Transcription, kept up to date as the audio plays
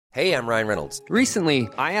Hey, I'm Ryan Reynolds. Recently,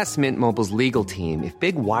 I asked Mint Mobile's legal team if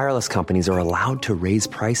big wireless companies are allowed to raise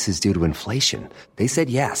prices due to inflation. They said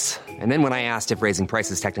yes. And then when I asked if raising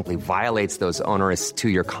prices technically violates those onerous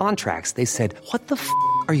two-year contracts, they said, "What the f***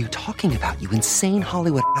 are you talking about, you insane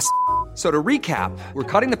Hollywood ass?" So to recap, we're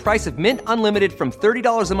cutting the price of Mint Unlimited from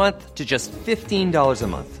 $30 a month to just $15 a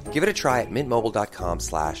month. Give it a try at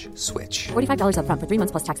mintmobile.com/switch. $45 up front for 3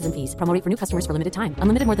 months plus taxes and fees. Promo rate for new customers for limited time.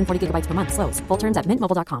 Unlimited more than 40 gigabytes per month. Slows full terms at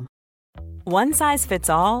mintmobile.com. One size fits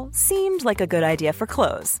all seemed like a good idea for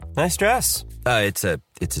clothes. Nice dress. It's a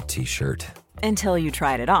t-shirt. Until you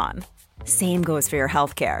tried it on. Same goes for your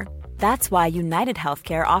healthcare. That's why United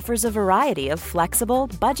Healthcare offers a variety of flexible,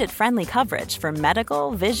 budget-friendly coverage for medical,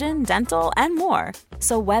 vision, dental, and more.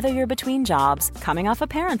 So whether you're between jobs, coming off a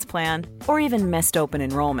parent's plan, or even missed open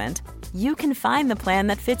enrollment, you can find the plan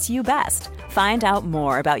that fits you best. Find out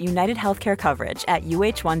more about United Healthcare coverage at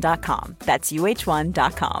uh1.com. That's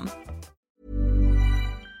uh1.com.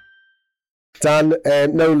 Dan,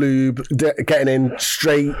 no lube, getting in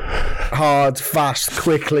straight, hard, fast,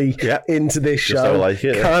 quickly into this show. Like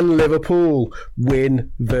it, Can Liverpool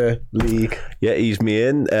win the league? Yeah, ease me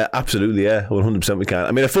in. Absolutely, yeah, 100% we can.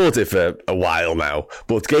 I mean, I thought it for a while now,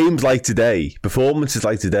 but games like today, performances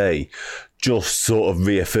like today, just sort of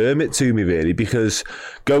reaffirm it to me, really, because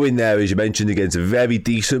going there, as you mentioned, against a very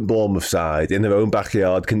decent Bournemouth side in their own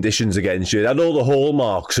backyard, conditions against you, and all the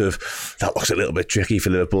hallmarks of that looks a little bit tricky for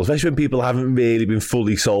Liverpool, especially when people haven't really been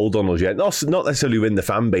fully sold on us yet. Not necessarily within the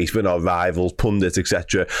fan base, but our rivals, pundits,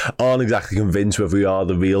 etc., aren't exactly convinced whether we are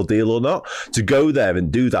the real deal or not. To go there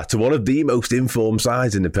and do that to one of the most informed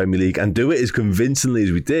sides in the Premier League and do it as convincingly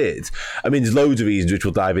as we did, I mean, there's loads of reasons which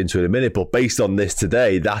we'll dive into in a minute, but based on this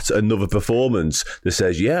today, that's another performance that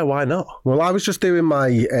says, yeah, why not? Well, I was just doing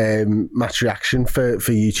my match reaction for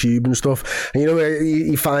YouTube and stuff, and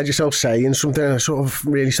you find yourself saying something, and I sort of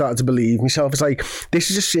really started to believe myself. It's like, this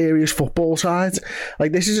is a serious football side.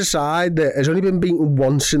 Like, this is a side that has only been beaten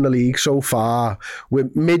once in the league so far. We're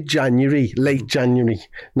mid-January, late January.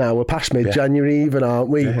 Now we're past mid-January even, aren't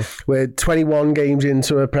we? Yeah. We're 21 games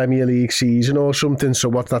into a Premier League season or something, so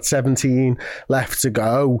what's that, 17 left to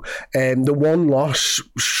go. The one loss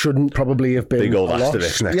shouldn't probably have been big old a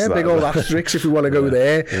asterisk loss. next to big that. Old asterisk if we want to go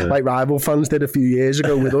there, like rival fans did a few years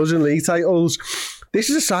ago with us in league titles. This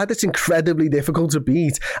is a side that's incredibly difficult to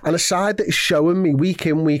beat, and a side that is showing me week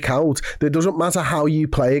in, week out that it doesn't matter how you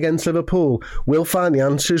play against Liverpool, we'll find the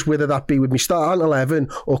answers, whether that be with me starting 11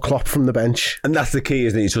 or Klopp from the bench. And that's the key,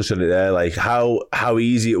 isn't it? You touched on it there, like how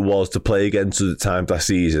easy it was to play against us at times last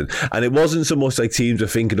season. And it wasn't so much like teams were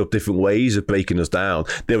thinking up different ways of breaking us down.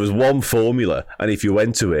 There was one formula, and if you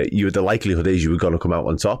went to it, the likelihood is you were going to come out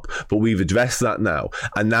on top. But we've addressed that now,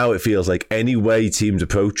 and now it feels like any way teams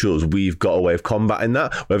approach us, we've got a way of combating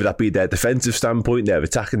that, whether that be their defensive standpoint, their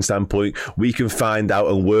attacking standpoint. We can find out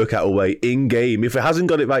and work out a way in game. If it hasn't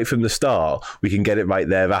got it right from the start, we can get it right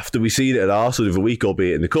thereafter. We seen it at Arsenal the other week,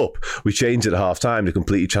 albeit in the Cup. We changed it at half time to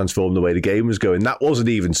completely transform the way the game was going. That wasn't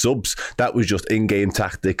even subs, that was just in-game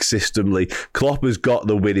tactics, systemly. Klopp has got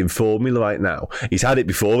the winning formula right now. He's had it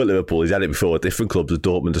before at Liverpool, he's had it before at different clubs, at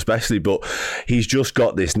Dortmund especially, but he's just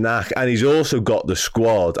got this knack, and he's also got the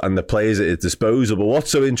squad and the players at his disposal. But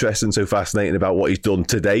what's so interesting, so fascinating about what he's done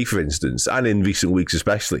today, for instance, and in recent weeks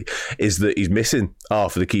especially, is that he's missing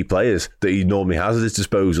half of the key players that he normally has at his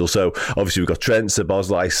disposal. So obviously we've got Trent,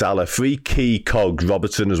 Szoboszlai, Salah, 3 key cogs,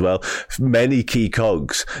 Robertson as well, many key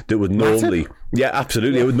cogs that would normally... Yeah,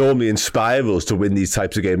 absolutely. Yeah. It would normally inspire us to win these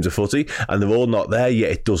types of games of footy, and they're all not there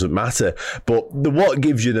yet. It doesn't matter. But what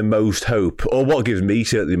gives you the most hope, or what gives me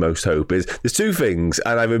certainly the most hope, is there's two things,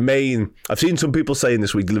 and I've seen some people saying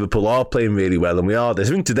this week Liverpool are playing really well, and we are. I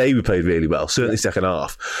think today we played really well, certainly second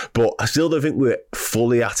half, but I still don't think we're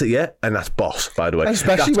fully at it yet, and that's boss, by the way.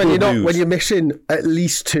 Especially when you're missing at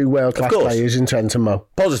least 2 world-class players in Trent and Mo.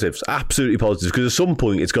 Positives, absolutely positives, because at some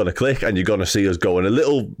point it's going to click, and you're going to see us go on a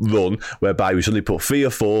little run whereby we suddenly put 3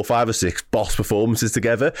 or 4, 5 or 6 boss performances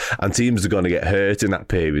together, and teams are going to get hurt in that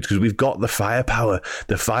period because we've got the firepower.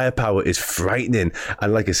 The firepower is frightening,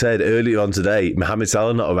 and like I said earlier on today, Mohamed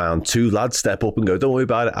Salah not around, 2 lads step up and go, don't worry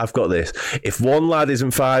about it, I've got this. If one lad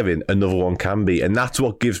isn't firing, another one can be, and that's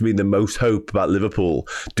what gives me the most hope about Liverpool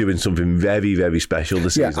doing something very, very special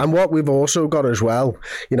this season. Yeah, and what we've also got as well,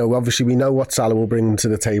 obviously we know what Salah will bring to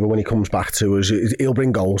the table when he comes back to us. He'll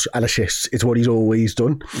bring goals and assists. It's what he's always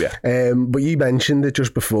done. Yeah. But you mentioned it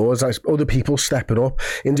just before, as other people stepping up.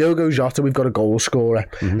 In Diogo Jota, we've got a goal scorer.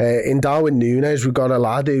 In Darwin Núñez, we've got a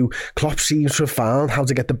lad who Klopp seems to have found how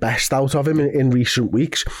to get the best out of him in recent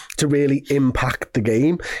weeks to really impact the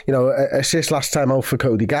game. You know, assist last time out for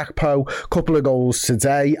Cody Gakpo, couple of goals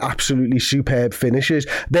today, absolutely superb finishes.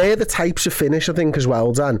 They're the types of finish, I think, as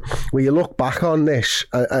well, Dan, where you look back on this,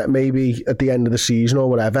 maybe at the end of the season or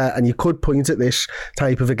whatever, and you could point at this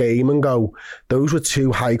type of a game and go, those were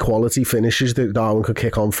two high quality finishes that Darwin could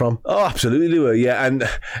kick on from. Oh, absolutely they were, yeah. And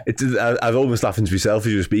I've almost laughing to myself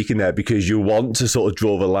as you were speaking there, because you want to sort of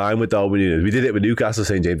draw the line with Darwin Núñez. We did it with Newcastle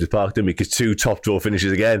St James's Park, didn't we? Because two top draw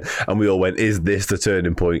finishes again, and we all went, is this the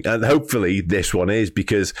turning point? And hopefully this one is,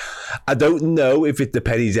 because I don't know if the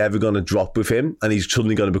penny's ever going to drop with him and he's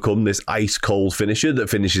suddenly going to become this ice cold finisher that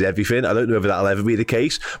finishes everything. I don't know if that'll ever be the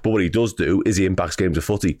case, but what he does do is he impacts games of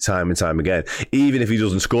footy time and time again. Even if he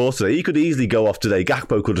doesn't score today, he could easily go off today.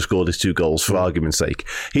 Gakpo could have scored his 2 goals, for argument's sake.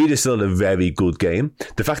 He'd have still had a very good game.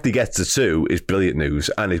 The fact he gets the 2 is brilliant news,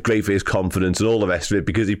 and it's great for his confidence and all the rest of it,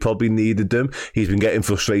 because he probably needed them. He's been getting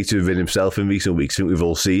frustrated with himself in recent weeks. I think we've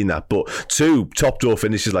all seen that. But 2 top draw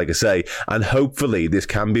finishes, like I say, and hopefully this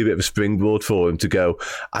can be a bit of a springboard for him to go,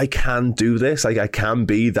 I can do this. Like, I can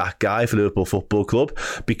be that guy for Liverpool Football Club,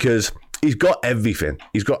 because he's got everything.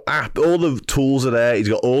 He's got all the tools are there. He's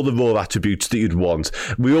got all the raw attributes that you'd want.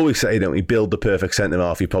 We always say, don't we, build the perfect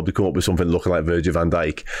centre-half. You probably come up with something looking like Virgil van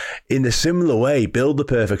Dijk. In a similar way, build the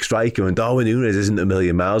perfect striker, and Darwin Núñez isn't a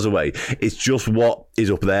million miles away. It's just what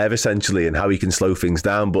is up there, essentially, and how he can slow things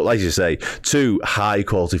down. But like you say, 2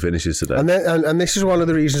 high-quality finishes today. And this is one of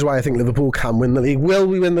the reasons why I think Liverpool can win the league. Will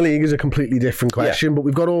we win the league is a completely different question, but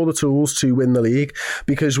we've got all the tools to win the league,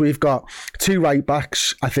 because we've got 2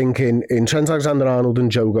 right-backs, I think, in Trent Alexander-Arnold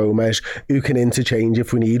and Joe Gomez, who can interchange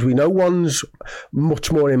if we need. We know one's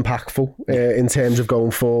much more impactful in terms of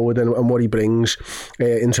going forward and what he brings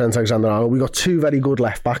in Trent Alexander-Arnold. We've got 2 very good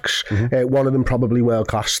left-backs, one of them probably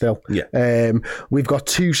world-class still. We've got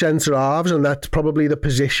 2 centre-halves, and that's probably the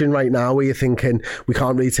position right now where you're thinking we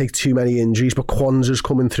can't really take too many injuries, but Kwanzaa's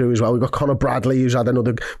coming through as well. We've got Conor Bradley, who's had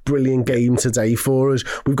another brilliant game today for us.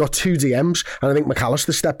 We've got 2 DMs, and I think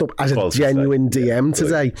McAllister stepped up as a genuine DM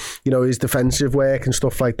today. You know, his defensive work and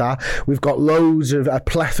stuff like that. We've got a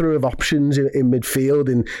plethora of options in midfield,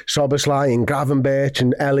 in Szoboszlai and Gravenberch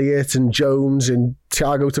and Elliott and Jones and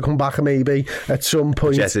Thiago to come back maybe at some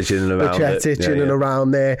point. Bajcetic in and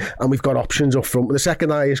around there, and we've got options up front. We're the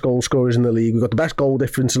second highest goal scorers in the league. We've got the best goal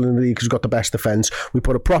differential in the league because we've got the best defence. We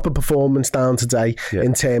put a proper performance down today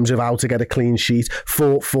in terms of how to get a clean sheet.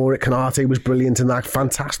 Fought for it. Kanate was brilliant in that.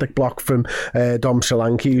 Fantastic block from Dom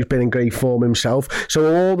Solanke, who's been in great form himself.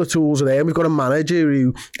 So all the tools are there. And we've got a manager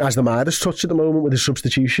who has the Midas touch at the moment with his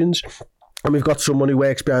substitutions. And we've got someone who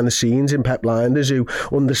works behind the scenes in Pep Lijnders who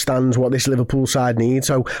understands what this Liverpool side needs.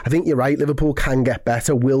 So I think you're right, Liverpool can get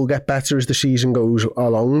better, will get better as the season goes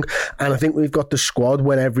along. And I think we've got the squad,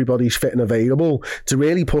 when everybody's fit and available, to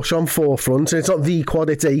really push on 4 fronts. And it's not the quad,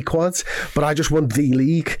 it's a quad. But I just want the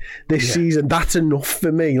league this season. That's enough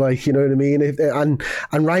for me, like, you know what I mean?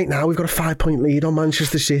 And right now we've got a 5-point lead on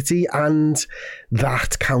Manchester City, and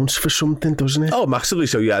that counts for something, doesn't it? Oh, massively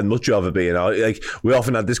so, yeah. I'd much rather be, you know, like, we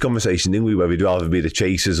often had this conversation, didn't we, where we'd rather be the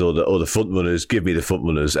chasers or the front runners. Give me the front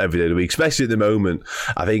runners every day of the week, especially at the moment.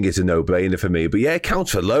 I think it's a no-brainer for me. But yeah, it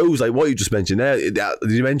counts for loads, like what you just mentioned there. Did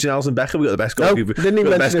you mention Alisson Becker? We got the best goalkeeper,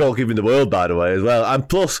 goalkeeper in the world, by the way, as well. And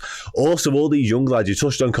plus, also all these young lads. You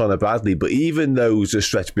touched on Conor Bradley, but even those that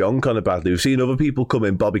stretch beyond Conor Bradley, we've seen other people come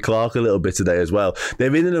in. Bobby Clark a little bit today as well.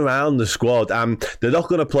 They're in and around the squad, and they're not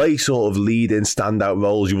going to play sort of lead-in, standout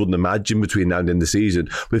roles you wouldn't imagine between now and the end of the season.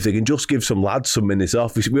 But if they can just give some lads some minutes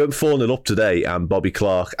off, we went 4-0 up today, and Bobby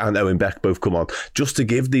Clark and Owen Beck both come on, just to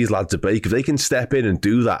give these lads a break. If they can step in and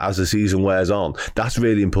do that as the season wears on, that's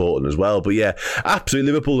really important as well. But yeah,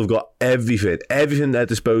 absolutely, Liverpool have got everything at their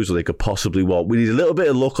disposal they could possibly want. We need a little bit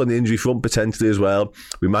of luck on the injury front potentially as well.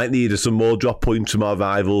 We might need some more drop points from our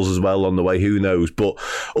rivals as well on the way, who knows. But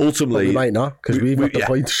ultimately, we might not, because we've got the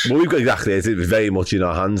points. Well, we've got exactly it. It's very much in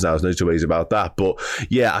our hands now. There's no two ways about that. But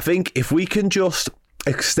yeah, I think if we can just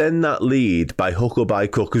extend that lead by hook or by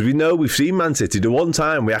crook, because we know we've seen Man City. The one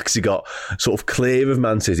time we actually got sort of clear of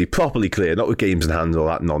Man City, properly clear, not with games in hand or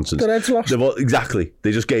that nonsense. Exactly.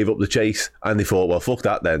 They just gave up the chase and they thought, well, fuck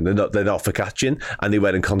that then. They're not for catching, and they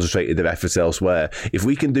went and concentrated their efforts elsewhere. If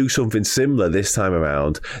we can do something similar this time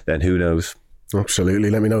around, then who knows? Absolutely.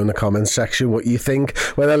 Let me know in the comments section what you think,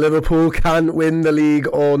 whether Liverpool can win the league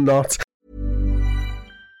or not.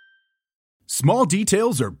 Small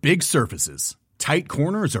details are big surfaces. Tight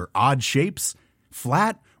corners or odd shapes.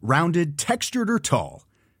 Flat, rounded, textured, or tall.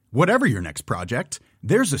 Whatever your next project,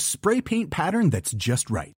 there's a spray paint pattern that's just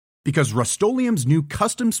right. Because Rust-Oleum's new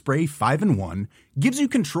Custom Spray 5-in-1 gives you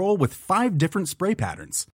control with 5 different spray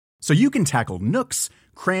patterns. So you can tackle nooks,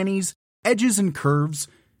 crannies, edges, and curves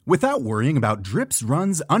without worrying about drips,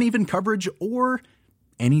 runs, uneven coverage, or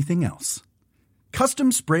anything else.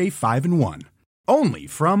 Custom Spray 5-in-1. Only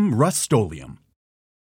from Rust-Oleum.